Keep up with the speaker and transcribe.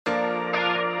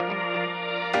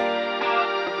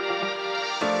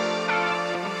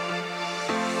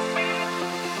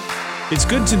It's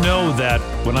good to know that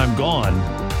when I'm gone,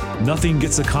 nothing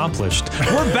gets accomplished.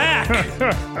 We're back.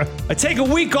 I take a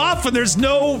week off and there's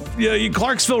no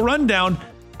Clarksville Rundown.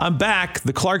 I'm back.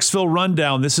 The Clarksville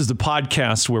Rundown. This is the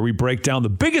podcast where we break down the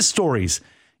biggest stories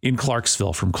in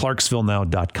Clarksville from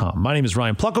ClarksvilleNow.com. My name is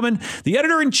Ryan Pluckelman, the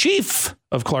editor-in-chief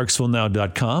of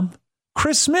ClarksvilleNow.com.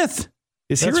 Chris Smith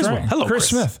is here as well. Hello, Chris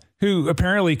Smith, who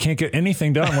apparently can't get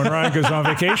anything done when Ryan goes on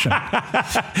vacation.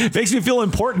 Makes me feel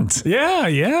important. Yeah.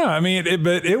 I mean,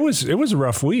 it was a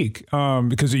rough week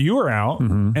because you were out,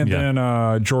 and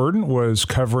then Jordan was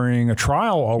covering a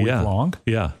trial all week long.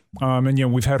 Yeah.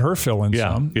 And we've had her fill in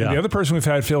some. Yeah. And the other person we've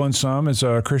had fill in some is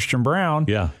Christian Brown.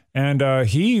 Yeah. And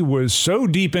he was so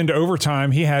deep into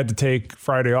overtime, he had to take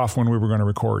Friday off when we were going to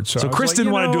record. So Chris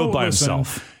didn't want to do it by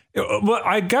himself. Well,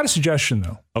 I got a suggestion,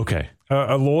 though. Okay.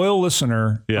 A loyal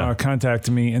listener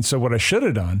contacted me and said what I should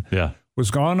have done was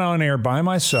gone on air by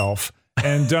myself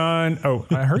and done,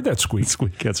 I heard that squeak.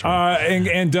 Squeak, that's right.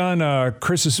 And done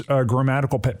Chris's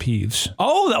grammatical pet peeves.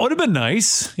 Oh, that would have been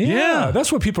nice. Yeah.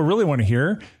 That's what people really want to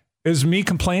hear. Is me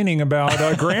complaining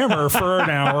about grammar for an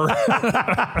hour.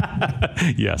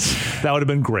 Yes, that would have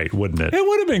been great, wouldn't it? It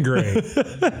would have been great.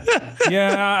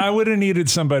 I would have needed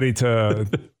somebody to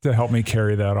help me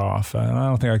carry that off. I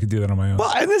don't think I could do that on my own.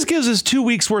 Well, and this gives us 2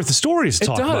 weeks worth of stories to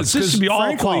talk about. This should be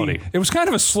all quality. It was kind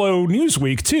of a slow news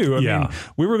week, too. I mean,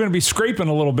 we were going to be scraping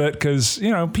a little bit because,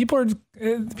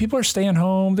 people are staying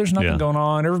home. There's nothing going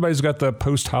on. Everybody's got the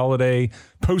post-holiday,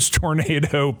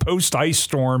 post-tornado, post-ice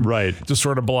storm. Right. Just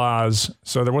sort of blase.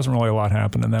 So there wasn't really a lot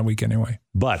happening that week anyway.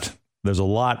 But there's a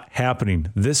lot happening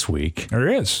this week. There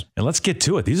is. And let's get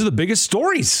to it. These are the biggest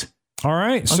stories. All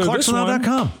right. On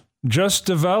ClarksvilleNow.com. Just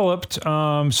developed, so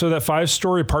that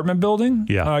 5-story apartment building.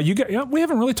 We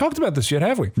haven't really talked about this yet,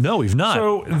 have we? No, we've not.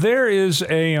 So there is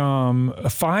a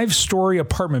 5-story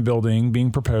apartment building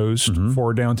being proposed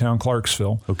for downtown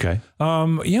Clarksville. Okay.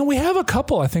 We have a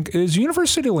couple. I think is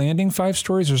University Landing 5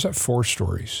 stories, or is that 4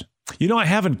 stories? I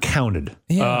haven't counted,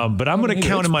 but I'm going to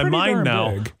count in my mind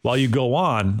now. Big. While you go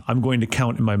on, I'm going to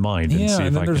count in my mind and see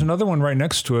if then there's another one right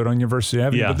next to it on University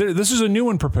Avenue. Yeah. But this is a new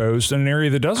one proposed in an area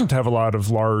that doesn't have a lot of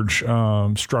large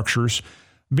structures,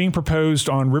 being proposed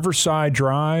on Riverside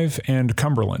Drive and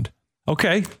Cumberland.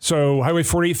 Okay. So Highway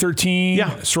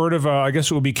 4813, sort of, I guess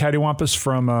it will be cattywampus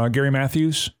from Gary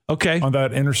Matthews. Okay. On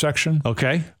that intersection.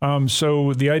 Okay.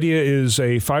 So the idea is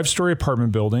a 5-story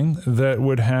apartment building that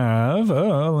would have,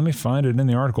 let me find it in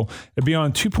the article. It'd be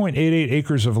on 2.88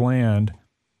 acres of land,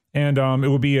 and it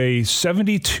would be a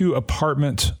 72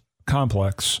 apartment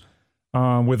complex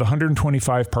with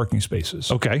 125 parking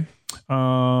spaces. Okay.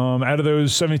 Out of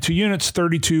those 72 units,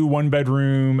 32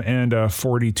 1-bedroom and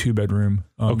 42 bedroom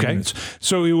units.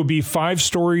 So it would be 5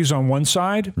 stories on one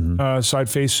side, side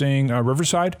facing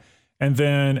Riverside. And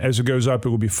then as it goes up, it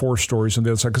will be 4 stories on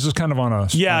the other side because it's kind of on a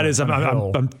it is.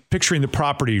 I'm picturing the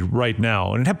property right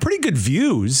now, and it had pretty good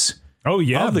views. Oh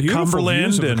yeah, of the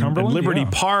Cumberland and Liberty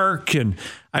Park, and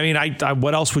I mean, I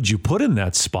what else would you put in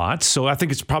that spot? So I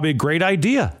think it's probably a great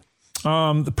idea.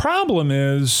 The problem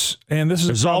is, and this is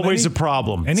there's always a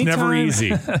problem. It's never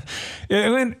easy.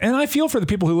 and I feel for the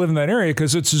people who live in that area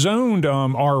because it's zoned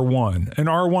R1, and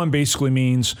R1 basically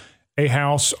means a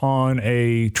house on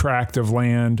a tract of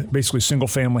land, basically single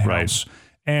family house. Right.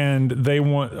 And they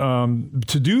want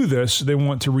to do this. They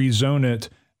want to rezone it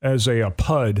as a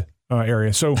PUD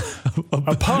area. So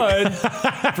a PUD,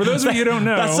 for those of you who don't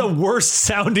know. That's the worst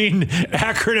sounding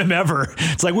acronym ever.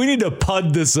 It's like, we need to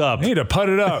PUD this up. We need to PUD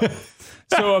it up.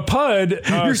 So a PUD.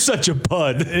 You're such a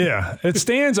PUD. Yeah. It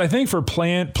stands, I think, for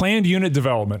planned unit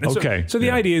development. And okay. So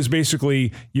the idea is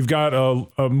basically you've got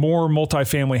a more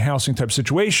multifamily housing type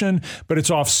situation, but it's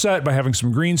offset by having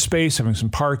some green space, having some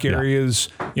park areas.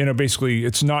 Basically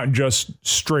it's not just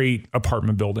straight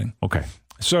apartment building. Okay.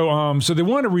 So they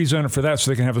want to rezone it for that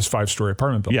so they can have this 5-story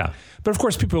apartment building. Yeah. But of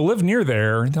course, people who live near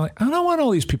there, they're like, I don't want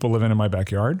all these people living in my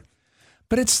backyard.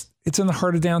 But it's in the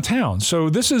heart of downtown. So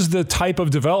this is the type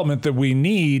of development that we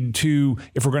need to,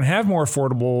 if we're going to have more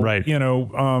affordable,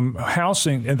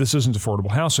 housing, and this isn't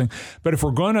affordable housing, but if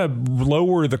we're going to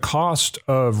lower the cost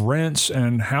of rents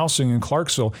and housing in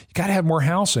Clarksville, you got to have more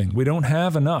housing. We don't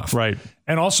have enough. Right.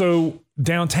 And also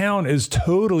downtown is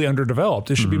totally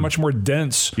underdeveloped. It should be much more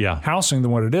dense housing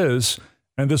than what it is.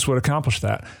 And this would accomplish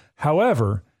that.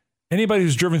 However, anybody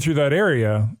who's driven through that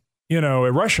area,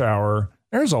 at rush hour,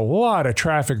 there's a lot of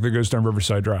traffic that goes down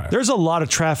Riverside Drive. There's a lot of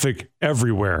traffic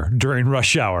everywhere during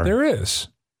rush hour. There is.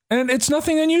 And it's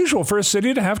nothing unusual for a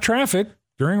city to have traffic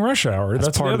during rush hour.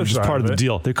 That's part of the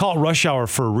deal. They call it rush hour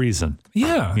for a reason.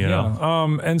 Yeah.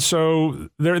 And so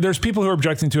there's people who are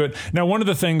objecting to it. Now, one of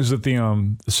the things that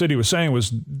the city was saying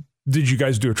was did you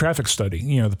guys do a traffic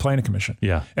study? The planning commission.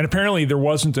 Yeah. And apparently there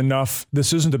wasn't enough.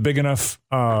 This isn't a big enough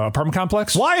apartment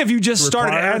complex. Why have you just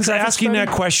started asking that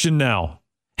question now?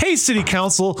 Hey, City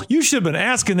Council, you should have been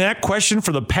asking that question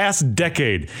for the past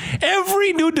decade.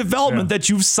 Every new development that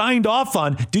you've signed off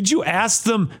on, did you ask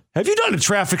them, have you done a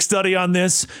traffic study on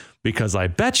this? Because I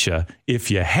bet you, if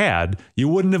you had, you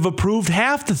wouldn't have approved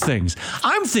half the things.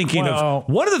 I'm thinking of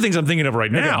one of the things I'm thinking of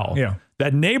right now. Yeah.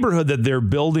 That neighborhood that they're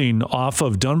building off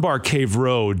of Dunbar Cave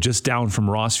Road, just down from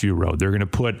Rossview Road. They're going to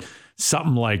put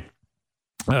something like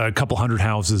a couple hundred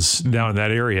houses down in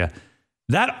that area.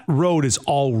 That road is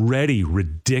already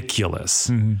ridiculous.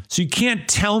 Mm-hmm. So you can't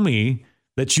tell me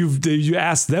that you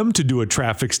asked them to do a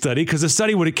traffic study, because the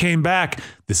study would have came back,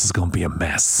 this is going to be a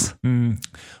mess. Mm.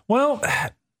 Well,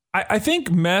 I think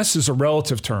mess is a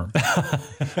relative term,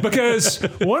 because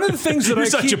one of the things that You're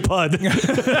such a pud.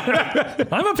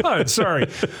 I'm a pud. Sorry.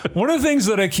 One of the things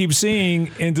that I keep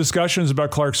seeing in discussions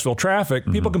about Clarksville traffic,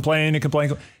 people complain, and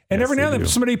every now and then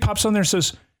somebody pops on there and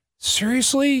says,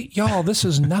 seriously, y'all, this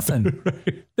is nothing.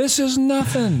 Right. This is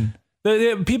nothing.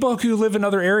 The people who live in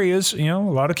other areas, a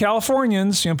lot of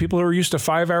Californians, people who are used to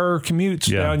 5-hour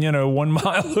commutes down, 1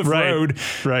 mile of road.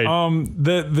 Right.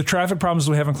 The traffic problems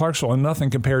we have in Clarksville are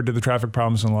nothing compared to the traffic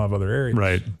problems in a lot of other areas.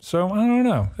 Right. So I don't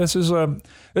know. This is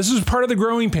part of the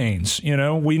growing pains.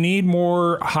 We need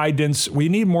more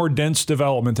dense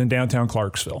development in downtown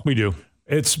Clarksville. We do.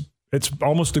 It's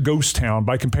almost a ghost town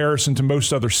by comparison to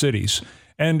most other cities.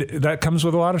 And that comes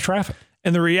with a lot of traffic.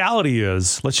 And the reality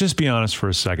is, let's just be honest for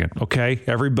a second, okay?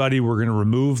 Everybody, we're going to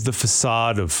remove the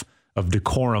facade of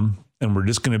decorum, and we're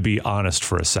just going to be honest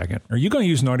for a second. Are you going to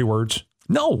use naughty words?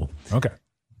 No. Okay.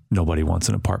 Nobody wants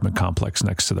an apartment complex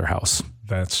next to their house.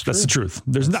 That's true. That's the truth.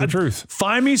 That's the truth.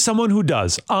 Find me someone who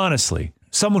does, honestly.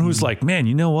 Someone who's like, man,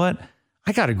 you know what?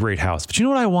 I got a great house, but you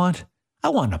know what I want? I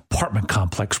want an apartment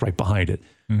complex right behind it.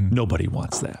 Nobody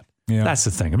wants that. Yeah. That's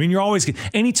the thing. I mean, you're always,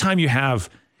 anytime you have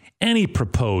any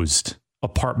proposed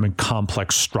apartment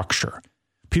complex structure,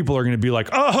 people are going to be like,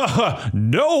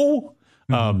 no.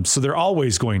 So they're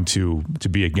always going to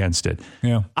be against it.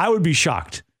 Yeah. I would be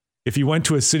shocked if you went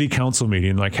to a city council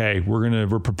meeting like, hey,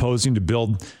 we're proposing to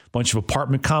build a bunch of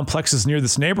apartment complexes near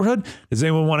this neighborhood. Does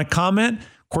anyone want to comment?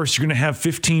 Of course, you're going to have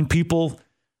 15 people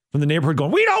from the neighborhood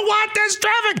going, we don't want this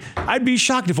traffic. I'd be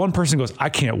shocked if one person goes, I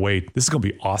can't wait. This is going to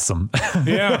be awesome.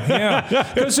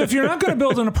 Yeah. Because if you're not going to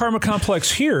build an apartment complex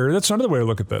here, that's another way to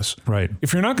look at this. Right.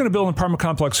 If you're not going to build an apartment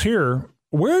complex here,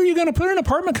 where are you going to put an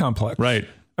apartment complex? Right.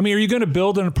 I mean, are you going to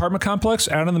build an apartment complex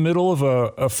out in the middle of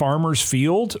a farmer's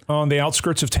field on the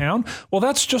outskirts of town? Well,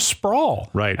 that's just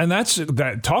sprawl. Right. And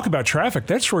talk about traffic.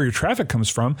 That's where your traffic comes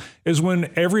from, is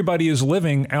when everybody is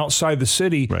living outside the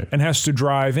city and has to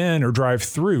drive in or drive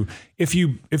through. If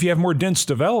you have more dense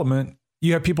development,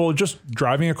 you have people just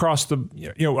driving across a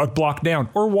block down,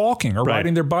 or walking, or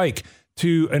riding their bike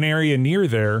to an area near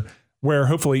there where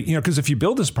hopefully, because if you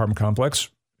build this apartment complex,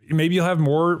 maybe you'll have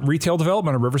more retail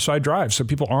development on Riverside Drive, so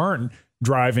people aren't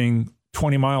driving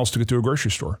 20 miles to get to a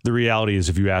grocery store. The reality is,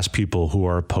 if you ask people who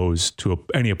are opposed to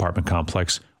any apartment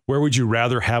complex, where would you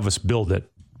rather have us build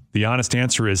it? The honest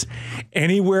answer is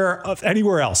anywhere else.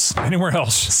 Anywhere else.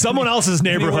 Someone else's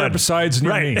neighborhood. Anywhere besides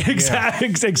near me.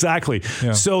 Exactly.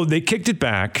 Yeah. So they kicked it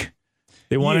back.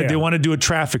 They want to do a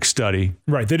traffic study.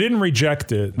 Right. They didn't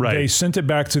reject it. Right. They sent it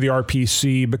back to the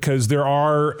RPC because there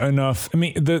are enough. I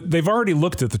mean, they've already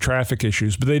looked at the traffic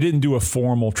issues, but they didn't do a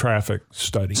formal traffic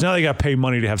study. So now they got to pay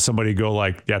money to have somebody go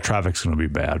like, yeah, traffic's going to be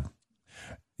bad.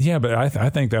 Yeah, but I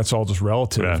think that's all just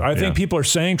relative. Yeah, I think people are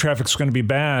saying traffic's going to be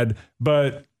bad,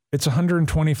 but it's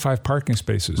 125 parking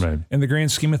spaces. Right. In the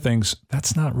grand scheme of things,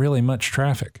 that's not really much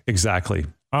traffic. Exactly.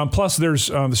 Plus, there's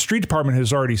the street department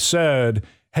has already said,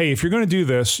 hey, if you're going to do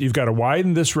this, you've got to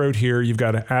widen this road here. You've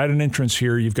got to add an entrance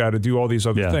here. You've got to do all these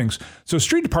other things. So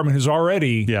street department has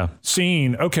already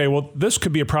seen, okay, well, this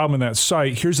could be a problem in that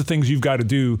site. Here's the things you've got to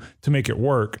do to make it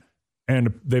work.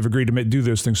 And they've agreed to do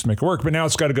those things to make it work. But now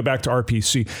it's got to go back to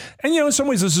RPC. And, in some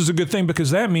ways, this is a good thing,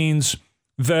 because that means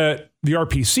that the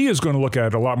RPC is going to look at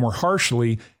it a lot more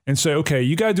harshly and say, okay,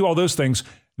 you got to do all those things.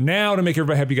 Now, to make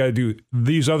everybody happy, you got to do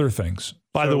these other things.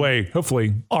 By the way,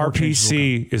 hopefully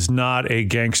RPC is not a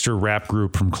gangster rap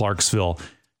group from Clarksville.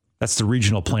 That's the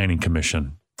Regional Planning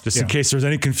Commission. Just in case there's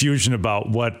any confusion about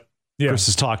what Chris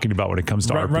is talking about when it comes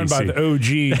to RPC. Run by the OG,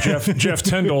 Jeff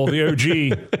Tyndall, the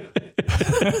OG.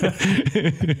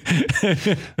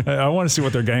 I want to see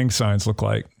what their gang signs look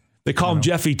like. They call him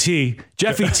Jeffy T.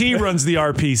 Jeffy T runs the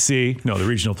RPC. No, the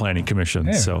Regional Planning Commission.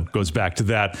 Yeah. So it goes back to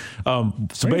that.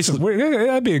 So basically,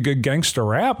 that'd be a good gangster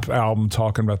rap album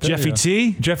talking about that. Jeffy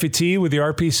T? Jeffy T with the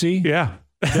RPC. Yeah.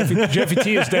 Jeffy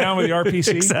T is down with the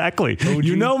RPC. Exactly. OG.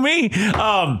 You know me.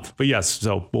 But yes,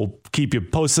 so we'll keep you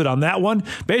posted on that one.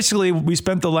 Basically, we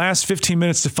spent the last 15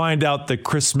 minutes to find out that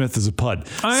Chris Smith is a PUD.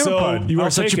 I am a PUD. You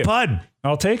are such a PUD.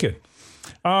 I'll take it.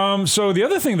 So the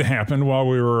other thing that happened while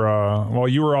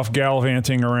you were off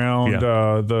gallivanting around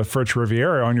the French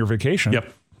Riviera on your vacation.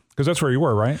 Yep. Because that's where you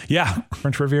were, right? Yeah.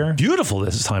 French Riviera. Beautiful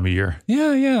this time of year.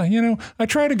 Yeah. You know, I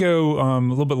try to go a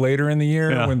little bit later in the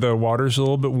year when the water's a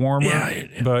little bit warmer.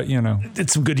 Yeah. But, you know. Did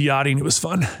some good yachting. It was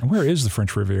fun. Where is the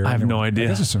French Riviera? I have no idea. I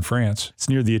guess it's in France. It's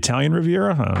near the Italian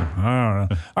Riviera? I don't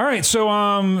know. All right.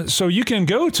 So you can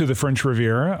go to the French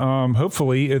Riviera,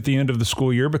 hopefully at the end of the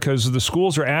school year, because the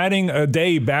schools are adding a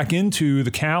day back into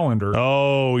the calendar.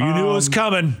 Oh, you knew it was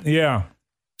coming. Yeah.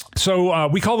 So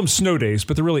we call them snow days,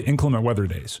 but they're really inclement weather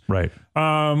days. Right.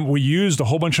 We used a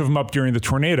whole bunch of them up during the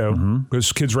tornado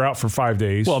because kids were out for 5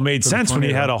 days. Well, it made sense when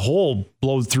you had a hole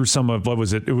blown through some of, what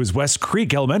was it? It was West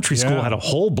Creek Elementary School had a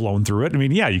hole blown through it. I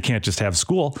mean, you can't just have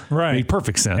school. Right. It made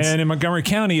perfect sense. And in Montgomery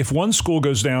County, if one school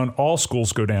goes down, all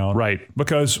schools go down. Right.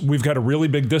 Because we've got a really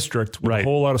big district with a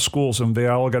whole lot of schools and they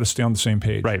all got to stay on the same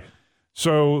page. Right.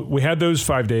 So we had those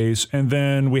 5 days, and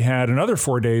then we had another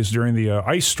 4 days during the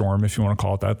ice storm, if you want to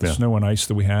call it that, the snow and ice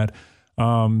that we had.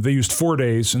 They used 4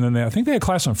 days, and then I think they had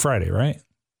class on Friday, right?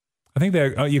 I think they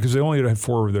had, because they only had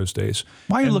 4 of those days.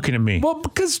 Why are you looking at me? Well,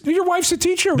 because your wife's a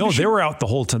teacher. No, they were out the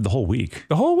whole week.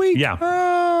 The whole week? Yeah.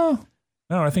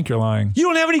 No, I think you're lying. You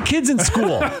don't have any kids in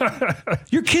school.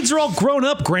 Your kids are all grown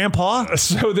up, Grandpa.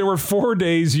 So there were 4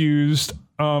 days used.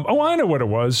 I know what it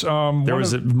was. There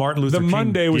was Martin Luther King. The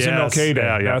Monday was MLK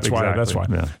Day. Yeah, that's why.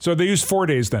 Yeah. So they used 4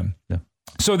 days then. Yeah.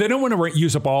 So they don't want to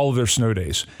use up all of their snow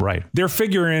days. Right. They're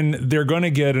figuring they're going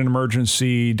to get an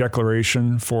emergency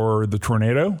declaration for the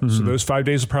tornado. So those 5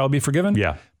 days will probably be forgiven.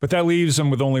 Yeah. But that leaves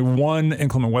them with only one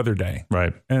inclement weather day.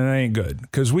 Right. And it ain't good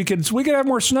because we could have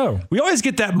more snow. We always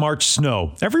get that March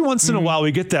snow. Every once in a while,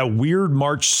 we get that weird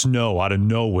March snow out of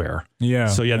nowhere. Yeah.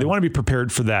 So they want to be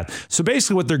prepared for that. So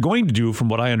basically what they're going to do, from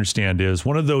what I understand, is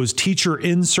one of those teacher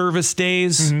in-service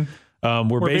days.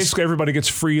 Where basically everybody gets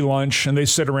free lunch and they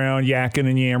sit around yakking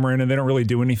and yammering and they don't really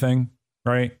do anything,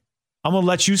 right? I'm going to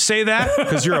let you say that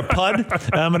because you're a PUD.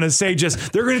 I'm going to say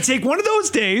they're going to take one of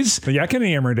those days. The yak and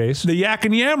yammer days. The yak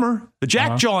and yammer. The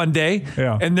Jack John day.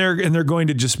 Yeah. And they're going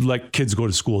to just let kids go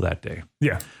to school that day.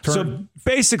 Yeah. So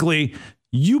basically,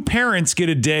 you parents get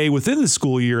a day within the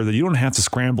school year that you don't have to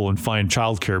scramble and find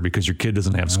childcare because your kid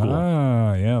doesn't have school.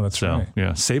 Yeah, that's right.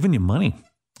 Yeah, saving you money.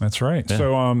 That's right. Yeah.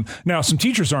 So now some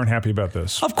teachers aren't happy about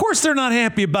this. Of course they're not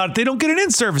happy about it. They don't get an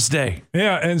in-service day.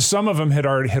 Yeah, and some of them had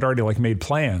already like made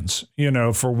plans,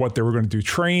 for what they were going to do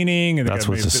training. And that's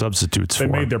what the substitutes for.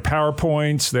 They made their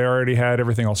PowerPoints. They already had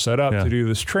everything all set up to do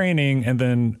this training. And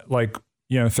then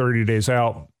 30 days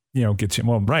out, gets a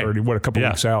couple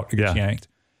weeks out, it gets yanked.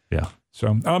 Yeah.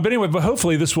 So, but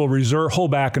hopefully this will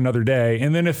hold back another day.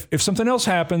 And then if something else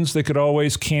happens, they could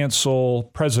always cancel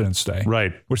President's Day.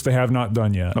 Right. Which they have not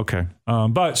done yet. Okay.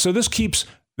 But so this keeps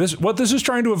what this is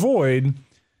trying to avoid.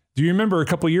 Do you remember a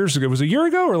couple of years ago, was it a year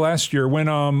ago or last year when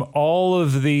all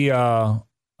of the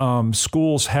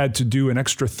schools had to do an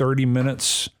extra 30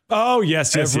 minutes? Oh,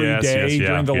 yes, every day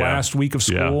during the last week of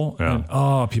school. Yeah,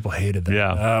 yeah. And, people hated that.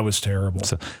 Yeah. That was terrible.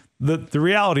 So, The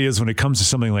reality is when it comes to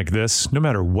something like this, no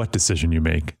matter what decision you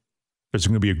make, there's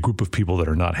going to be a group of people that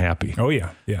are not happy. Oh,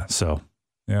 yeah. Yeah. So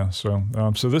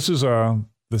this is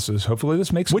hopefully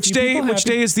this makes which day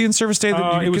is the in-service day?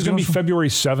 It was going to be February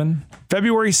 7th.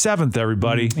 February 7th,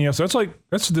 everybody. Yeah. So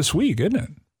that's this week, isn't it?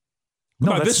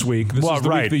 No, not this week. This is the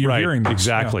week that you're hearing this.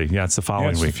 Exactly. Yeah. It's the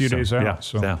following week. A few days out.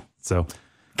 So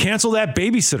cancel that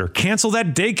babysitter. Cancel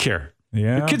that daycare.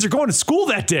 Yeah. Your kids are going to school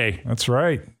that day. That's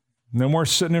right. No more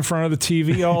sitting in front of the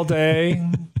TV all day,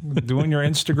 doing your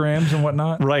Instagrams and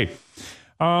whatnot. Right.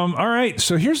 All right.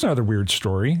 So here's another weird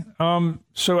story.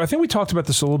 So I think we talked about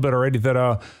this a little bit already, that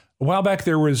a while back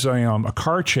there was a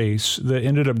car chase that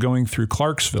ended up going through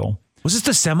Clarksville. Was this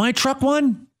the semi-truck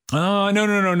one? No,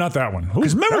 not that one.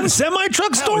 Because remember the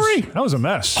semi-truck story? That was a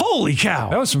mess. Holy cow.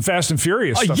 That was some Fast and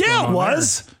Furious stuff. Yeah, it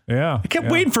was. There. Yeah. I kept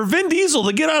waiting for Vin Diesel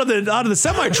to get out of the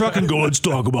semi-truck and go, let's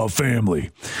talk about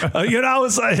family. I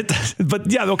was like,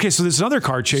 but yeah, okay, so there's another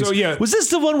car chase. So, yeah. Was this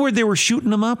the one where they were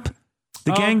shooting them up?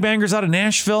 The gangbangers out of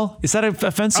Nashville? Is that an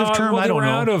offensive term? I don't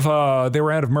know. They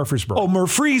were out of Murfreesboro. Oh,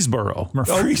 Murfreesboro.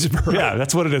 Murfreesboro. Yeah,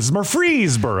 that's what it is.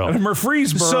 Murfreesboro.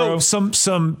 Murfreesboro. So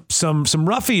some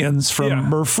ruffians from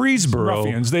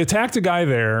Murfreesboro. They attacked a guy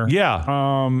there.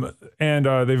 Yeah. And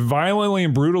they violently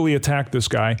and brutally attacked this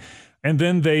guy. And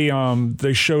then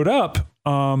they showed up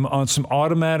on some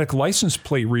automatic license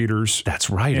plate readers. That's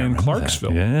right. In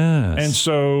Clarksville. Yes. And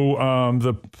so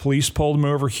the police pulled him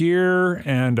over here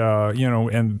and,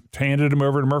 and handed him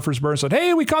over to Murfreesboro and said,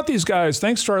 hey, we caught these guys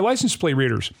thanks to our license plate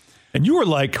readers. And you were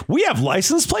like, we have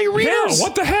license plate readers? Yeah,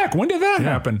 what the heck? When did that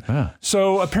happen? Yeah.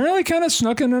 So apparently kind of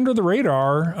snuck in under the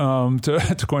radar,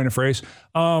 to coin a phrase.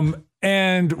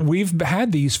 And we've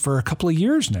had these for a couple of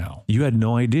years now. You had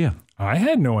no idea. I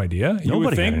had no idea. Nobody you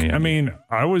would think, had any idea. I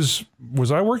mean,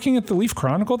 was I working at the Leaf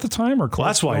Chronicle at the time? Or well,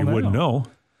 that's why you wouldn't know.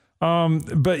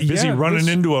 But busy running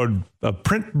into a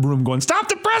print room going, stop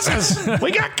the presses.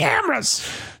 We got cameras.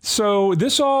 So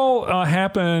this all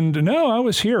happened. No, I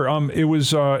was here. It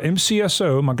was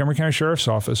MCSO, Montgomery County Sheriff's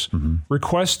Office,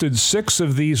 requested 6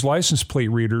 of these license plate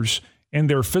readers in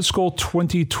their fiscal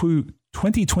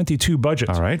 2022 budget.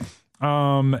 All right.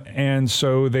 And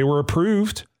so they were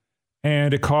approved,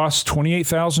 and it costs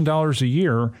 $28,000 a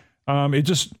year.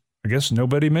 I guess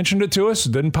nobody mentioned it to us.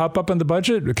 It didn't pop up in the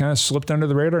budget. It kind of slipped under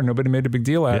the radar. Nobody made a big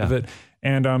deal out of it.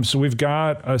 And so we've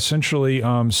got essentially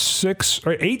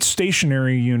 8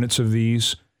 stationary units of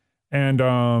these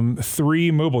and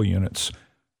 3 mobile units.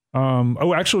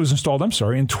 Actually, it was installed,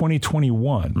 in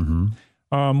 2021.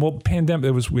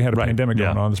 Pandemic. We had a pandemic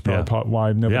going on. That's probably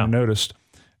why nobody noticed.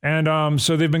 And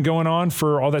so they've been going on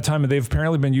for all that time, and they've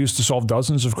apparently been used to solve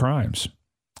dozens of crimes.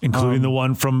 Including the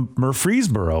one from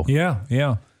Murfreesboro.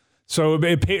 Yeah. So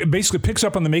it basically picks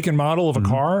up on the make and model of a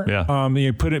car. Yeah.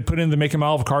 You put in the make and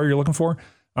model of a car you're looking for,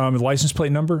 the license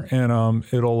plate number, and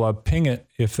it'll ping it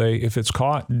if it's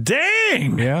caught.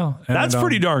 Dang. Yeah. And, that's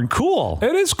pretty darn cool.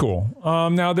 It is cool.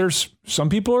 Now there's some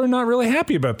people are not really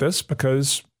happy about this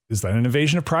because is that an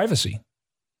invasion of privacy?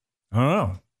 I don't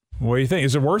know. What do you think?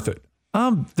 Is it worth it?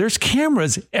 There's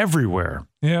cameras everywhere.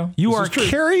 Yeah. You are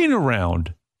carrying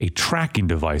around a tracking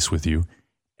device with you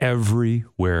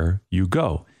everywhere you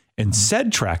go. And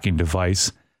said tracking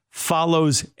device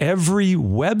follows every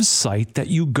website that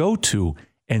you go to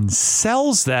and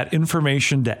sells that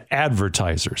information to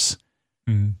advertisers.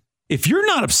 Mm. If you're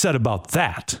not upset about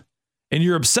that, and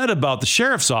you're upset about the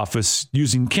sheriff's office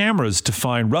using cameras to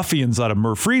find ruffians out of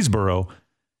Murfreesboro,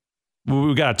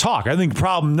 we got to talk. I think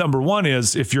problem number one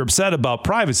is if you're upset about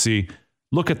privacy,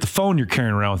 look at the phone you're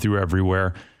carrying around with you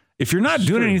everywhere. If you're not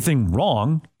doing anything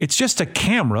wrong, it's just a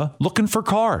camera looking for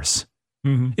cars.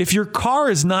 Mm-hmm. If your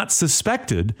car is not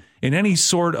suspected in any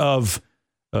sort of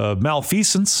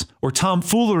malfeasance or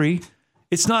tomfoolery,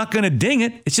 it's not going to ding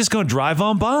it. It's just going to drive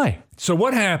on by. So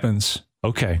what happens?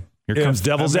 Okay. Here comes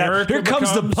devil's advocate. Here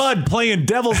comes the PUD playing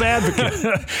devil's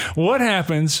advocate. What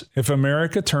happens if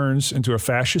America turns into a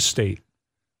fascist state?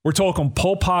 We're talking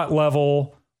Pol Pot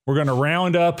level. We're going to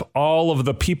round up all of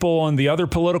the people on the other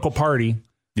political party.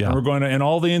 Yeah. And we're going to, and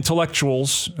all the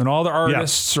intellectuals and all the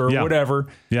artists or whatever.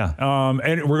 Yeah.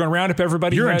 And we're going to round up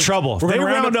everybody. You're in trouble. If they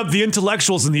round up the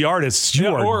intellectuals and the artists, you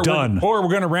are done. Or we're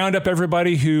going to round up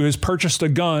everybody who has purchased a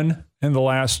gun in the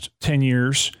last 10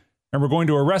 years. And we're going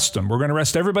to arrest them. We're going to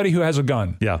arrest everybody who has a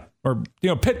gun. Yeah. Or,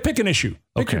 pick an issue.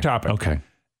 Pick your topic. Okay.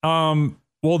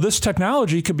 Well, this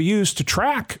technology could be used to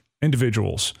track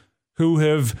individuals who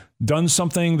have done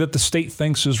something that the state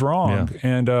thinks is wrong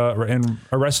and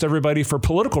arrest everybody for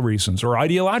political reasons or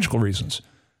ideological reasons.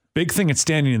 Big thing that's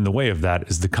standing in the way of that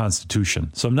is the Constitution.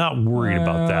 So I'm not worried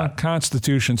about that.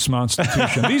 Constitution,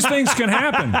 smonstitution. These things can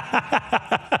happen.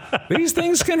 These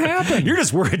things can happen. You're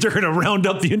just worried they're going to round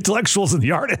up the intellectuals and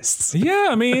the artists. Yeah,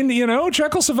 I mean,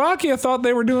 Czechoslovakia thought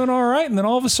they were doing all right, and then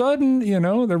all of a sudden,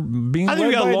 they're being led by a dictator. I think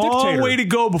we got a long way to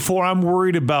go before I'm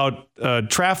worried about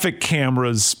traffic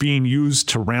cameras being used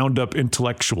to round up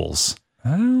intellectuals.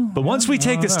 But once we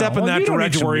take a step in that direction, you don't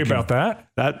need to worry about that.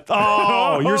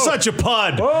 You're such a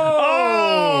PUD.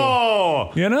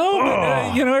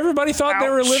 Everybody thought they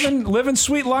were living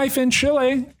sweet life in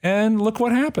Chile, and look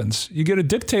what happens. You get a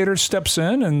dictator steps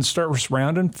in and starts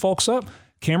rounding folks up.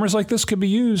 Cameras like this could be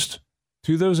used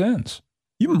to those ends.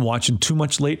 You've been watching too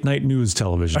much late night news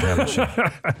television, haven't you?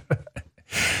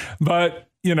 But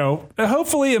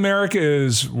hopefully America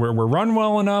is where we're run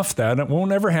well enough that it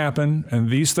won't ever happen. And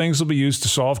these things will be used to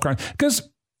solve crime because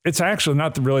it's actually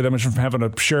not really that much from having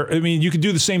a share. I mean, you could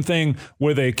do the same thing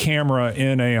with a camera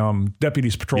in a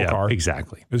deputy's patrol car.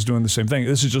 Exactly. Is doing the same thing.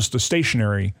 This is just a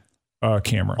stationary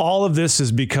camera. All of this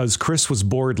is because Chris was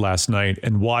bored last night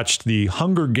and watched the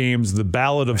Hunger Games, the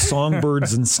Ballad of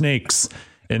Songbirds and Snakes.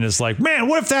 And it's like, man,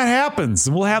 what if that happens?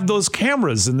 And we'll have those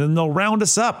cameras and then they'll round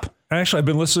us up. Actually, I've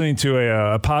been listening to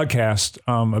a podcast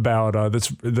about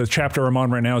the chapter I'm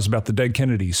on right now is about the dead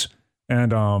Kennedys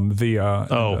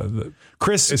And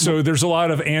Chris. So there's a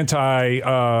lot of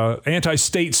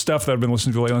anti-state stuff that I've been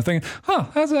listening to lately. I'm thinking,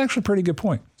 that's actually a pretty good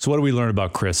point. So what do we learn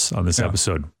about Chris on this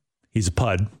episode? He's a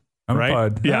PUD. I'm right? a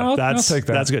PUD. Yeah, I'll take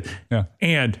that. That's good. Yeah.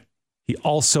 And he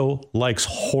also likes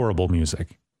horrible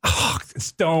music.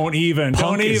 Don't even.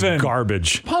 Is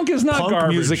garbage. Punk is not Punk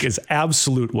garbage. music is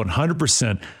absolute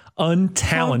 100%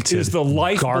 untalented. Punk is the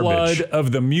lifeblood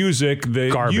of the music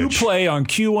that you play on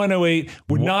Q108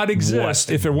 would not exist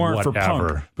if it weren't for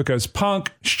punk. Because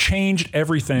punk changed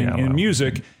everything in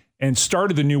music and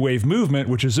started the new wave movement,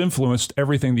 which has influenced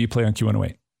everything that you play on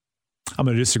Q108. I'm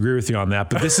going to disagree with you on that,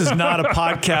 but this is not a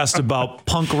podcast about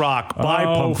punk rock by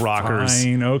punk rockers.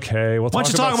 Fine, okay. Why don't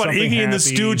you talk about Iggy and the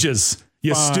Stooges?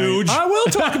 You stooge. I will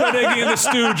talk about Iggy and the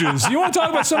Stooges. You want to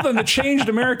talk about something that changed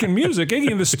American music?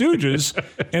 Iggy and the Stooges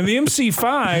and the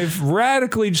MC5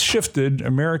 radically shifted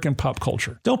American pop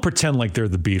culture. Don't pretend like they're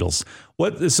the Beatles.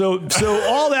 So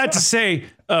all that to say,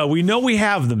 we know we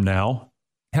have them now.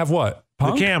 Have what?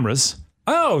 Punk? The cameras.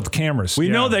 Oh, the cameras. We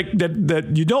know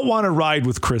that you don't want to ride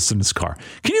with Chris in his car.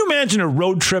 Can you imagine a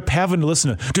road trip having to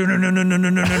listen to oh,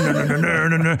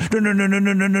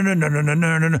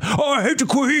 I hate the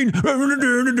Queen.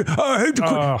 I hate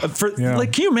the Queen.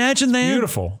 Like, can you imagine that?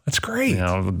 Beautiful. That's great.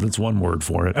 Yeah, that's one word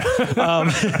for it.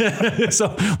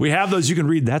 So we have those. You can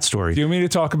read that story. Do you want me to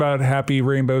talk about happy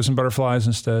rainbows and butterflies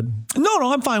instead?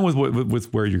 No, I'm fine with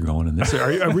where you're going in this.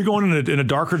 Are we going in a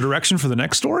darker direction for the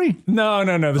next story? No.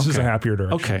 This is a happier direction.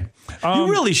 Okay.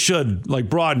 You really should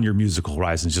broaden your musical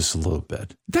horizons just a little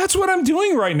bit. That's what I'm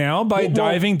doing right now by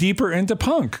diving deeper into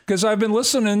punk, because I've been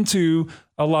listening to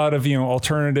a lot of,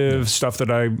 alternative stuff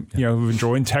that I,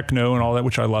 enjoy, and techno and all that,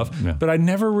 which I love, but I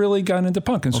never really got into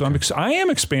punk. And so I am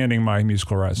expanding my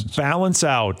musical horizons. Balance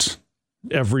out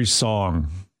every song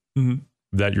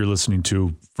that you're listening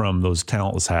to from those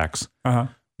talentless hacks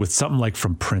with something like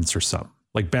from Prince or something.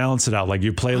 Like, balance it out. Like,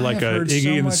 you play like a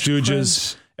Iggy and the Stooges.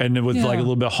 Prince. And with like a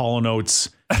little bit of Hall & Oates,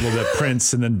 a little bit of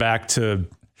Prince, and then back to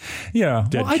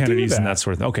Dead Kennedys and that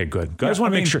sort of thing. Okay, good. I just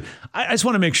want to make sure. I just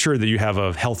want to make sure that you have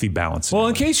a healthy balance. Well,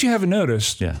 in case you haven't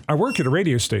noticed, I work at a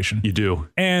radio station. You do,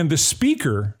 and the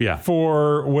speaker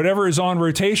for whatever is on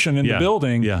rotation in the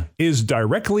building is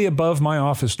directly above my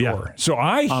office door. Yeah. So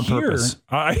I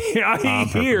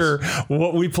hear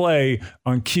what we play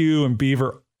on Q and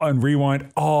Beaver on Rewind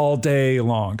all day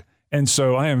long. And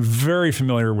so I am very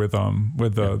familiar with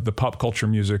the pop culture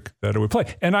music that it would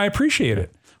play, and I appreciate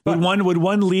it. But would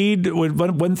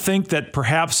one think that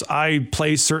perhaps I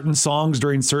play certain songs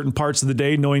during certain parts of the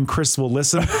day, knowing Chris will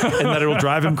listen and that it will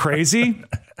drive him crazy?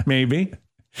 Maybe.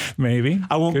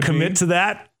 I won't commit to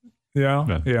that.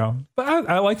 Yeah. But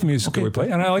I like the music that we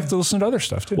play, and I like to listen to other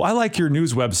stuff too. Well, I like your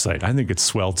news website. I think it's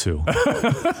swell too.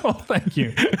 Well, thank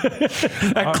you.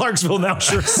 At Clarksville Now,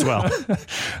 sure, swell.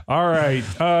 All right.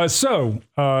 So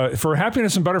for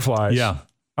Happiness and Butterflies,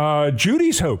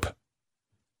 Judy's Hope.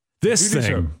 This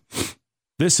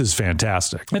is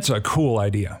fantastic. It's a cool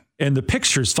idea. And the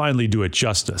pictures finally do it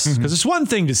justice. Because it's one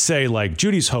thing to say, like,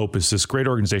 Judy's Hope is this great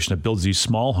organization that builds these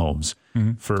small homes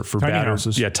for tiny battered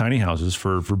houses. Yeah, tiny houses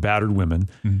for battered women.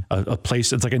 A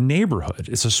place, it's like a neighborhood.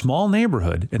 It's a small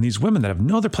neighborhood. And these women that have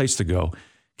no other place to go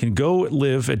can go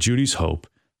live at Judy's Hope.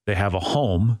 They have a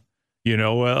home, a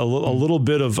little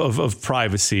bit of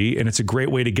privacy. And it's a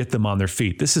great way to get them on their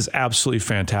feet. This is absolutely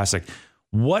fantastic.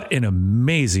 What an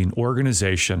amazing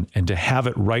organization. And to have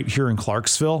it right here in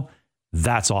Clarksville,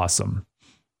 that's awesome.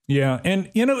 Yeah. And,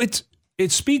 it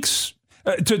speaks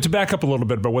to back up a little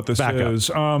bit about what this is.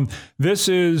 This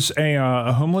is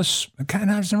a homeless,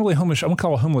 it's not really homeless. I won't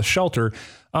call it a homeless shelter.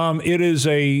 It is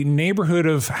a neighborhood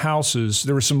of houses.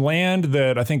 There was some land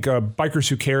that I think Bikers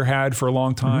Who Care had for a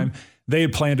long time. They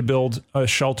had planned to build a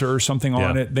shelter or something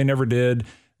on it. They never did.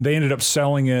 They ended up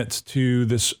selling it to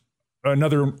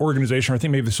another organization. I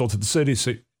think maybe they sold to the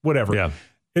city, whatever. Yeah.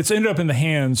 It's ended up in the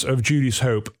hands of Judy's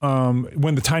Hope.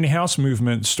 When the tiny house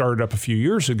movement started up a few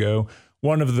years ago,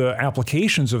 one of the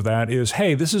applications of that is,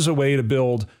 hey, this is a way to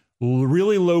build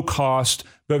really low cost,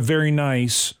 but very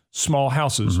nice small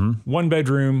houses. 1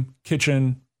 bedroom,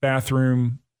 kitchen,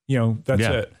 bathroom, that's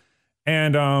it.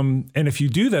 And if you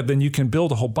do that, then you can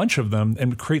build a whole bunch of them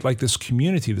and create like this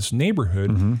community, this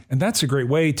neighborhood. And that's a great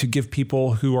way to give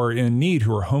people who are in need,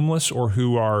 who are homeless or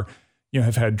who are,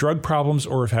 have had drug problems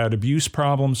or have had abuse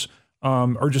problems,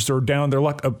 or just are down there,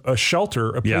 like a shelter,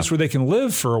 a place where they can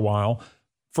live for a while,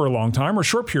 for a long time or a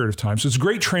short period of time. So it's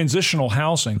great transitional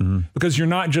housing because you're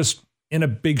not just in a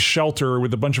big shelter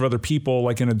with a bunch of other people,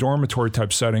 like in a dormitory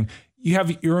type setting. You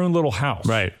have your own little house.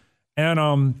 Right.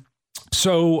 And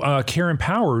so Karen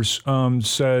Powers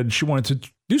said she wanted to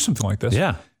do something like this.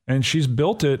 Yeah. And she's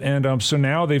built it. And so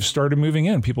now they've started moving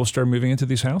in. People started moving into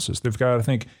these houses. They've got, I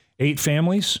think, 8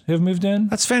 families have moved in.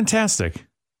 That's fantastic.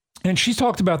 And she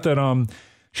talked about that.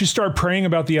 She started praying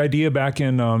about the idea back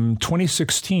in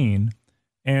 2016.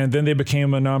 And then they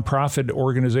became a nonprofit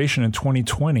organization in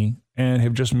 2020 and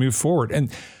have just moved forward.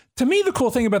 And to me, the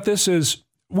cool thing about this is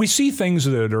we see things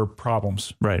that are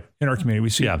problems in our community. We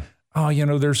see,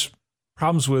 there's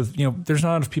problems with, there's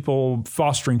not enough people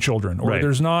fostering children, or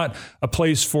there's not a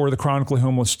place for the chronically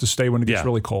homeless to stay when it gets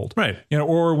really cold.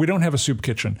 Or we don't have a soup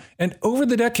kitchen. And over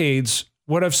the decades,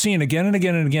 what I've seen again and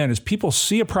again and again is people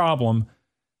see a problem,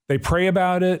 they pray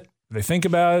about it, they think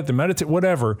about it, they meditate,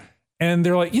 whatever. And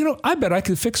they're like, I bet I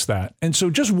could fix that. And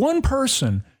so just one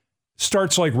person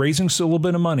starts like raising a little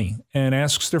bit of money and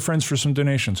asks their friends for some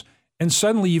donations. And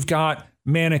suddenly you've got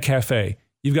Manna Cafe,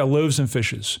 you've got Loaves and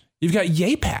Fishes, you've got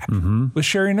YAPAC with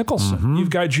Sherry Nicholson,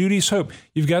 you've got Judy's Hope.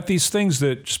 You've got these things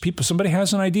that just somebody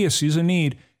has an idea, sees a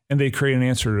need, and they create an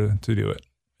answer to do it.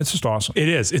 It's just awesome. It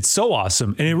is. It's so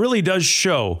awesome. And it really does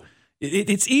show.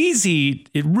 It's easy.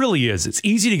 It really is. It's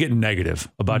easy to get negative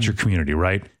about your community,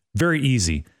 right? Very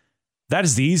easy. That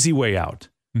is the easy way out.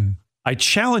 I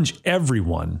challenge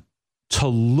everyone to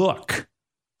look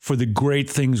for the great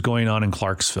things going on in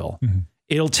Clarksville.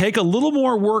 It'll take a little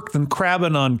more work than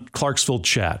crabbing on Clarksville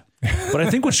Chat. But I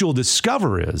think what you'll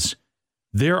discover is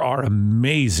there are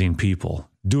amazing people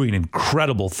doing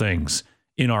incredible things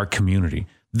in our community.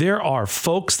 There are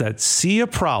folks that see a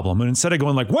problem, and instead of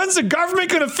going like, when's the government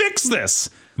going to fix this?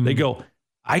 They go,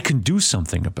 I can do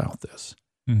something about this.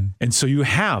 And so you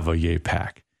have a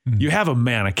YAPAC. You have a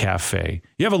Manna Cafe.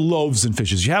 You have a Loaves and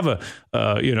Fishes. You have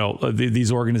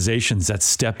these organizations that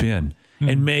step in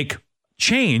and make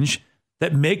change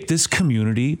that make this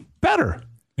community better.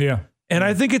 Yeah. And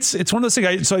I think it's one of those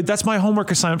things. So that's my homework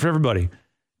assignment for everybody.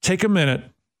 Take a minute,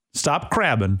 stop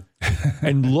crabbing,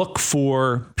 and look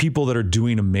for people that are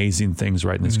doing amazing things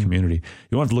right in this community. You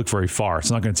don't have to look very far.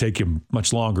 It's not going to take you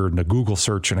much longer than a Google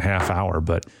search in a half hour,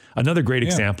 but another great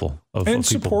example of and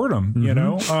support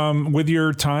them, with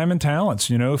your time and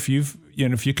talents. If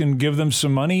you can give them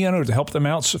some money, to help them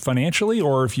out financially,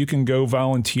 or if you can go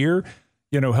volunteer,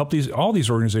 help all these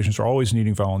organizations are always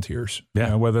needing volunteers.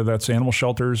 Whether that's animal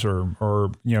shelters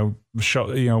or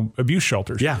abuse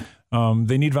shelters.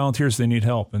 They need volunteers. They need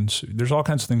help. And so there's all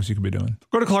kinds of things you could be doing.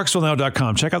 Go to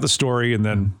ClarksvilleNow.com, check out the story, and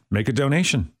then make a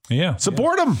donation.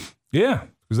 Support them. Yeah,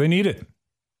 because they need it.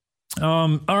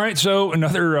 All right. So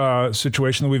another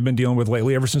situation that we've been dealing with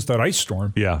lately, ever since that ice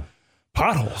storm.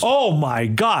 Potholes. Oh, my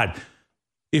God.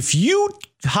 If you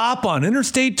hop on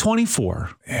Interstate 24,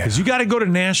 because you got to go to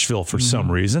Nashville for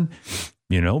some reason,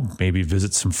 maybe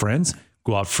visit some friends,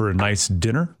 go out for a nice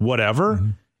dinner,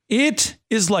 whatever. It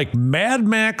is like Mad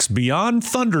Max Beyond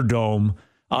Thunderdome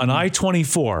on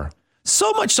I-24.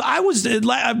 So much. So I was,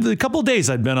 a couple of days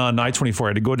I'd been on I-24. I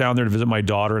had to go down there to visit my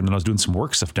daughter, and then I was doing some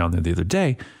work stuff down there the other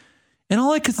day. And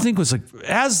all I could think was like,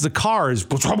 as the car is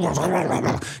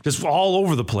just all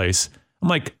over the place, I'm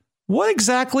like, what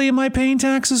exactly am I paying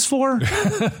taxes for?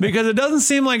 Because it doesn't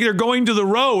seem like they're going to the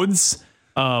roads,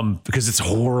 because it's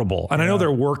horrible. And I know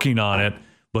they're working on it.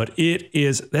 But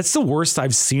that's the worst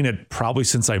I've seen it probably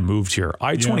since I moved here.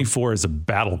 I-24 is a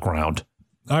battleground.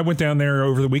 I went down there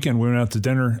over the weekend. We went out to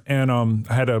dinner, and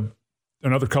I had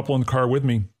another couple in the car with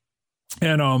me.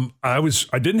 And I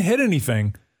didn't hit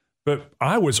anything, but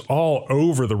I was all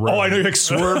over the road. Oh, I know, you're like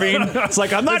swerving. It's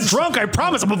like, I'm not drunk. I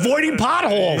promise. I'm avoiding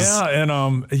potholes.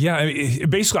 Yeah. And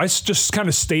basically, I just kind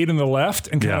of stayed in the left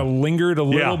and kind of lingered a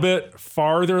little bit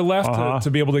farther left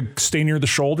to be able to stay near the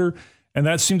shoulder. And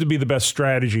that seemed to be the best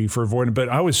strategy for avoiding. But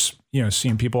I was,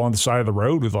 seeing people on the side of the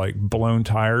road with like blown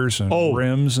tires and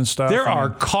rims and stuff. There are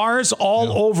cars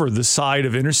all over the side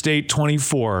of Interstate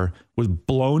 24 with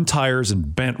blown tires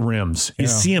and bent rims. You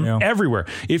see them everywhere.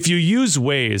 If you use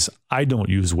Waze, I don't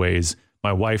use Waze.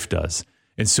 My wife does.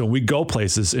 And so we go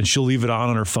places and she'll leave it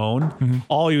on her phone.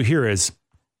 All you hear is,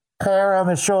 car on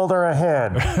the shoulder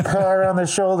ahead. Car on the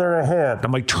shoulder ahead.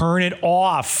 I'm like, turn it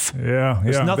off.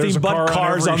 There's nothing but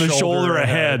cars on the shoulder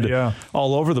ahead.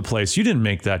 All over the place. You didn't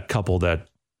make that couple that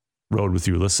rode with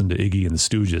you listen to Iggy and the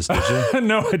Stooges, did you?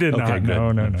 No, I did not.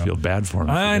 Good. No. I feel bad for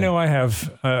him. I know I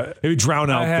have. Maybe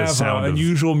drown out the sound.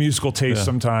 Unusual musical taste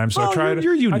sometimes. So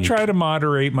you're unique. I try to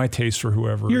moderate my taste for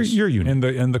whoever you're unique.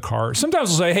 in the car. Sometimes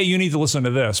I'll say, hey, you need to listen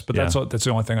to this, but that's the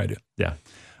only thing I do.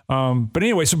 But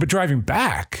anyway, but driving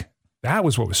back, that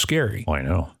was what was scary. Oh, I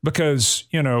know. Because,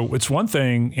 it's one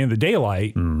thing in the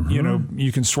daylight,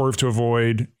 you can swerve to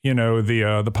avoid,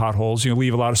 the potholes,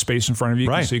 leave a lot of space in front of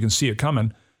you so you can see it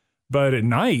coming. But at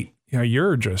night,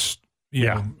 you're just,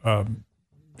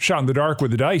 shot in the dark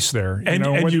with the dice there, And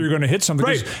whether you- you're going to hit something.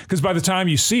 Right. Because by the time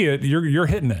you see it, you're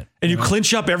hitting it. And you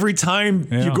clinch up every time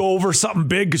you go over something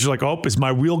big because you're like, oh, is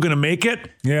my wheel going to make it?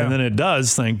 Yeah. And then it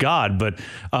does, thank God. But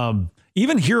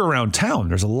even here around town,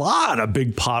 there's a lot of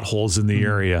big potholes in the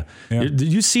area. Yeah.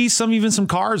 You see some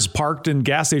cars parked in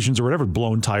gas stations or whatever,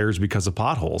 blown tires because of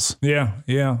potholes. Yeah,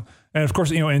 yeah. And of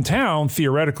course, in town,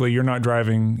 theoretically, you're not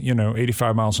driving,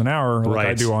 85 miles an hour like I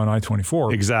Right. do on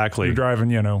I-24. Exactly. You're driving,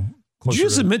 Did you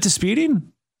just admit to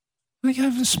speeding? I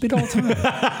have to speed all the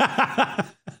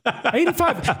time.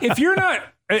 85. If you're not,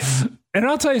 and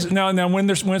I'll tell you now when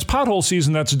it's pothole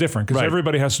season, that's different because Right.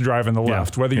 everybody has to drive in the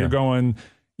left, whether you're going,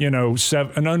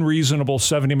 an unreasonable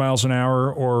 70 miles an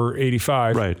hour or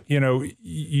 85. Right.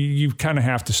 You kind of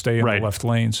have to stay in Right. the left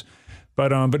lanes.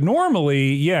 But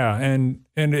normally, yeah, and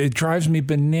it drives me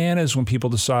bananas when people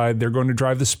decide they're going to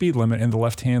drive the speed limit in the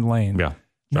left-hand lane. Yeah.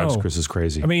 Drives No. Chris is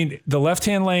crazy. I mean, the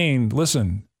left-hand lane,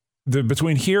 listen,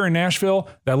 between here and Nashville,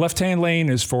 that left-hand lane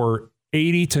is for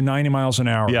 80 to 90 miles an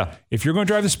hour. Yeah. If you're going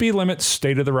to drive the speed limit,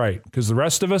 stay to the right because the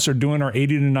rest of us are doing our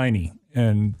 80 to 90,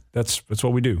 and that's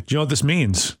what we do. Do you know what this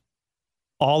means?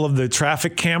 All of the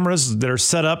traffic cameras that are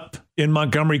set up in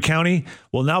Montgomery County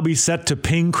will now be set to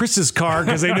ping Chris's car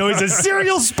because they know he's a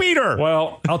serial speeder.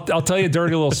 Well, I'll tell you a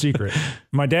dirty little secret.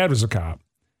 My dad was a cop.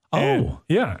 And,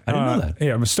 yeah. I didn't know that.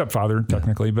 Yeah, I'm a stepfather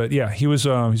technically, but yeah, he's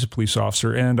a police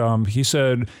officer. And he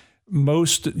said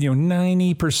most,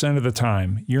 90% of the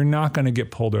time, you're not going to get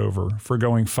pulled over for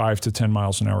going 5 to 10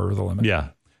 miles an hour over the limit. Yeah,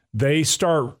 They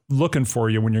start looking for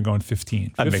you when you're going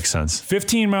 15. that makes sense.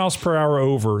 15 miles per hour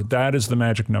over, that is the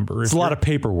magic number. It's a lot of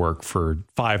paperwork for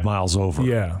 5 miles over.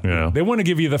 Yeah. They want to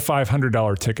give you the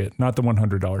 $500 ticket, not the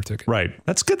 $100 ticket. Right.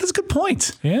 That's good. That's a good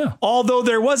point. Yeah. Although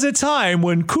there was a time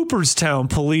when Cooperstown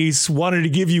police wanted to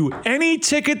give you any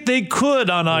ticket they could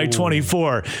on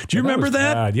I-24. Do you remember was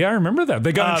that? bad. Yeah, I remember that.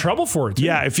 They got in trouble for it, too.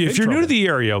 Yeah. If Big you're new to trouble. the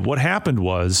area, what happened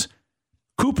was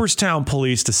Cooperstown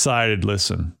police decided,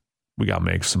 listen, we got to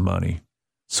make some money.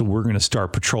 So we're going to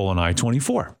start patrolling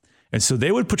I-24. And so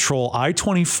they would patrol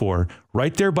I-24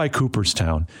 right there by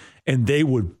Cooperstown, and they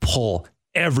would pull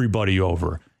everybody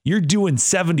over. You're doing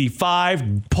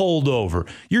 75, pulled over.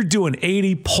 You're doing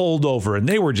 80, pulled over. And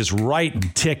they were just writing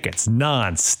tickets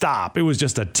nonstop. It was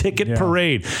just a ticket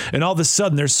parade. And all of a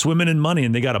sudden, they're swimming in money,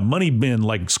 and they got a money bin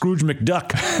like Scrooge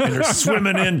McDuck, and they're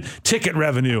swimming in ticket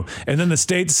revenue. And then the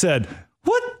state said,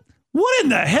 what in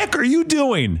the heck are you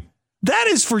doing? That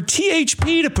is for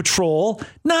THP to patrol,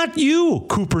 not you,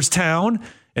 Cooperstown.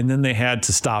 And then they had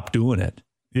to stop doing it.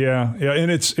 Yeah, and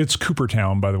it's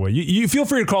Coopertown, by the way. You feel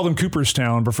free to call them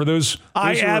Cooperstown, but for those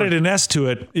I who added are, an S to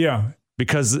it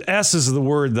because S is the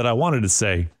word that I wanted to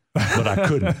say, but I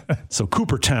couldn't. So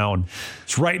Coopertown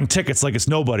is writing tickets like it's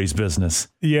nobody's business.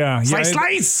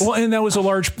 Slice. Well, and that was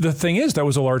the thing is, that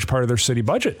was a large part of their city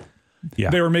budget.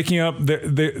 Yeah. They were making up,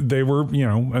 they were,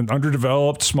 an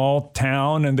underdeveloped small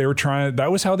town, and that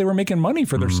was how they were making money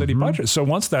for their city budget. So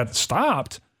once that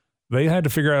stopped, they had to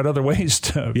figure out other ways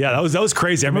to that was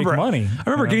crazy. I remember money. I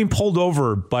remember getting pulled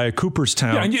over by a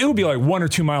Cooperstown. Yeah, and it would be like 1 or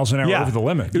 2 miles an hour over the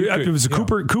limit. It was a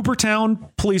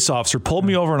Coopertown police officer pulled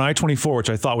me over on I-24,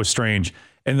 which I thought was strange.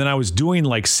 And then I was doing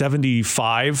like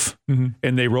 75, and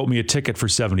they wrote me a ticket for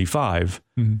 75.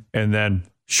 And then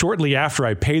shortly after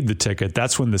I paid the ticket,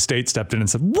 that's when the state stepped in and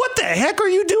said, "What the heck are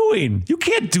you doing? You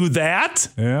can't do that."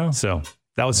 Yeah. So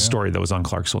that was a story that was on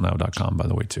ClarksvilleNow.com, by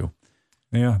the way, too.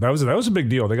 Yeah, that was a big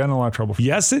deal. They got in a lot of trouble for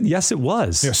Yes, it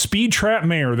was. Yeah, Speed Trap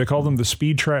Mayor. They called him the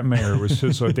Speed Trap Mayor. It was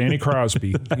his Danny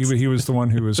Crosby. He was the one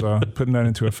who was putting that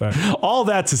into effect. All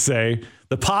that to say,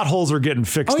 the potholes are getting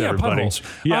fixed, everybody. Potholes.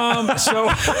 Yeah.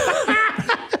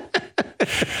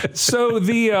 So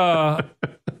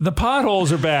the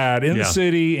potholes are bad in the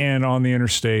city and on the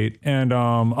interstate. And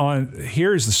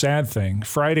here's the sad thing.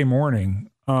 Friday morning,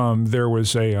 there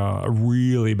was a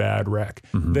really bad wreck.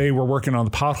 They were working on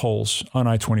the potholes on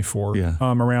I-24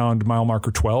 around mile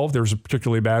marker 12. There was a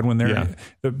particularly bad one there. Yeah.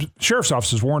 The sheriff's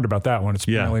office has warned about that one. It's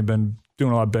apparently been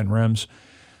doing a lot of bent rims.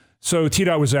 So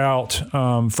TDOT was out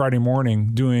Friday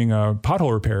morning doing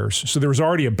pothole repairs. So there was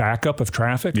already a backup of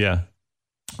traffic. Yeah.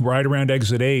 Right around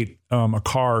exit 8, a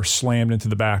car slammed into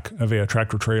the back of a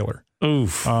tractor trailer.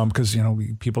 Oof. Because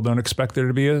people don't expect there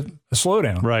to be a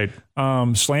slowdown. Right.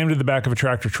 Slammed into the back of a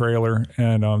tractor trailer,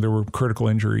 and there were critical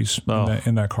injuries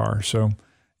in that car. So,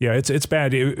 yeah, it's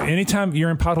bad. Anytime you're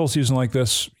in pothole season like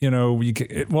this,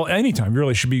 anytime you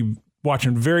really should be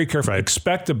watching very carefully. Right.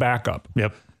 Expect a backup.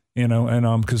 Yep.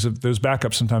 And because of those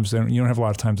backups, sometimes you don't have a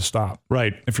lot of time to stop.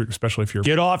 Right. Especially if you're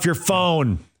Get off your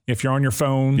phone. If you're on your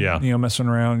phone, messing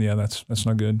around, that's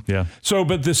not good. Yeah. So,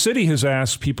 but the city has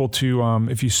asked people to,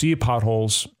 if you see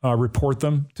potholes, report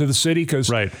them to the city because,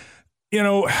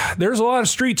 there's a lot of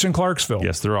streets in Clarksville.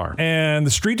 Yes, there are. And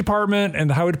the street department and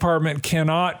the highway department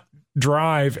cannot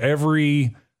drive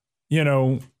every,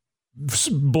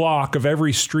 block of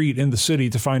every street in the city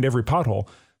to find every pothole.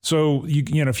 So,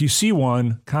 if you see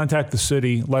one, contact the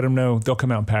city, let them know, they'll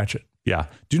come out and patch it. Yeah.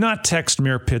 Do not text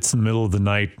Mayor Pitts in the middle of the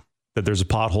night that there's a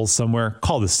pothole somewhere.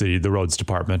 Call the city, the roads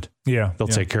department. Yeah. They'll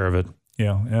take care of it.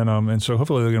 Yeah. And so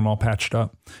hopefully they'll get them all patched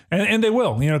up. And they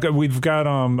will. We've got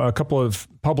a couple of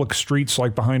public streets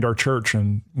like behind our church,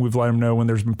 and we've let them know when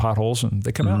there's been potholes, and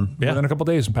they come out within a couple of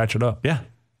days and patch it up. Yeah.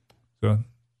 So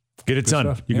get it done.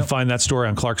 Stuff. You can find that story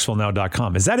on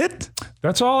ClarksvilleNow.com. Is that it?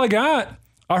 That's all I got.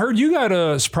 I heard you got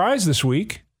a surprise this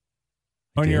week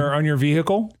on your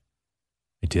vehicle.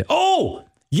 I did. Oh,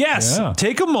 yes. Yeah.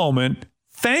 Take a moment.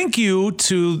 Thank you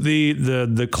to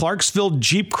the Clarksville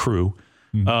Jeep crew.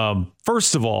 Mm-hmm.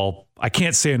 First of all, I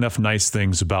can't say enough nice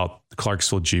things about the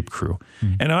Clarksville Jeep crew.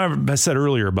 Mm-hmm. And I said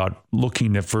earlier about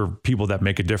looking for people that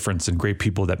make a difference and great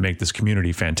people that make this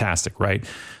community fantastic, right?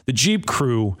 The Jeep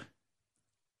crew,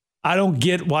 I don't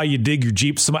get why you dig your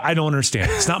Jeep. I don't understand.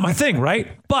 It's not my thing, right?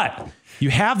 But you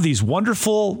have these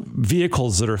wonderful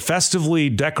vehicles that are festively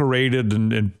decorated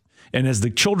and as the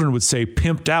children would say,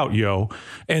 pimped out, yo.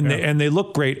 And they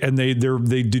look great, and they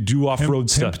do off-road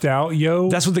stuff. Pimped out, yo?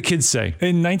 That's what the kids say.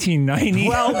 In 1990?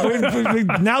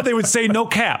 Well, now they would say no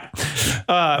cap.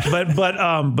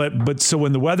 But so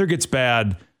when the weather gets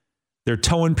bad, they're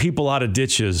towing people out of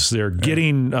ditches. They're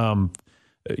getting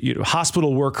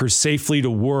hospital workers safely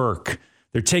to work.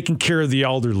 They're taking care of the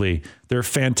elderly. They're a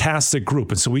fantastic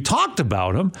group. And so we talked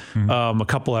about them a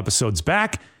couple episodes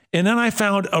back. And then I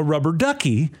found a rubber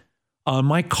ducky on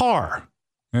my car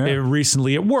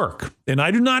recently at work. And I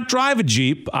do not drive a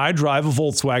Jeep. I drive a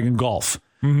Volkswagen Golf.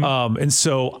 Mm-hmm. And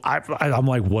so I'm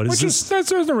like, what is this?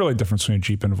 There's no really difference between a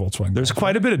Jeep and a Volkswagen. There's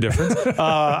quite a bit of difference.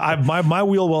 My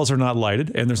wheel wells are not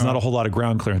lighted, and there's not a whole lot of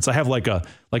ground clearance. I have like a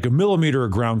millimeter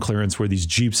of ground clearance where these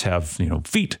Jeeps have,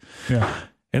 feet. Yeah.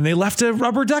 And they left a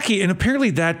rubber ducky, and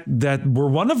apparently that we're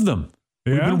one of them.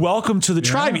 Yeah. We've been welcomed to the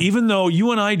tribe, even though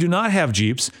you and I do not have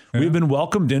Jeeps. Yeah. We've been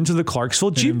welcomed into the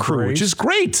Clarksville Jeep crew, which is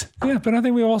great. Yeah, but I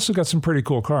think we also got some pretty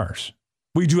cool cars.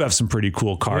 We do have some pretty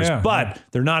cool cars, but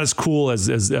they're not as cool as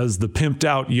the pimped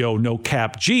out, no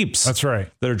cap Jeeps. That's right.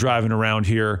 That are driving around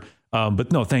here.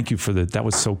 But no, thank you for that. That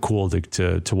was so cool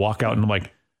to walk out, and I'm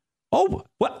like, oh,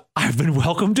 what? I've been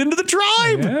welcomed into the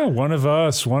tribe. Yeah, one of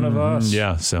us.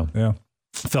 Yeah. So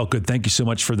felt good. Thank you so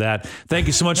much for that. Thank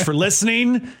you so much for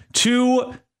listening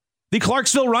to the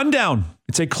Clarksville Rundown.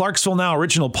 It's a Clarksville Now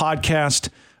original podcast.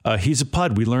 He's a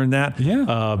PUD. We learned that. Yeah,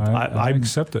 I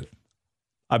accept it.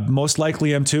 I most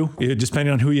likely am too,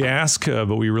 depending on who you ask.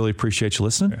 But we really appreciate you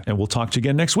listening, and we'll talk to you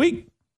again next week.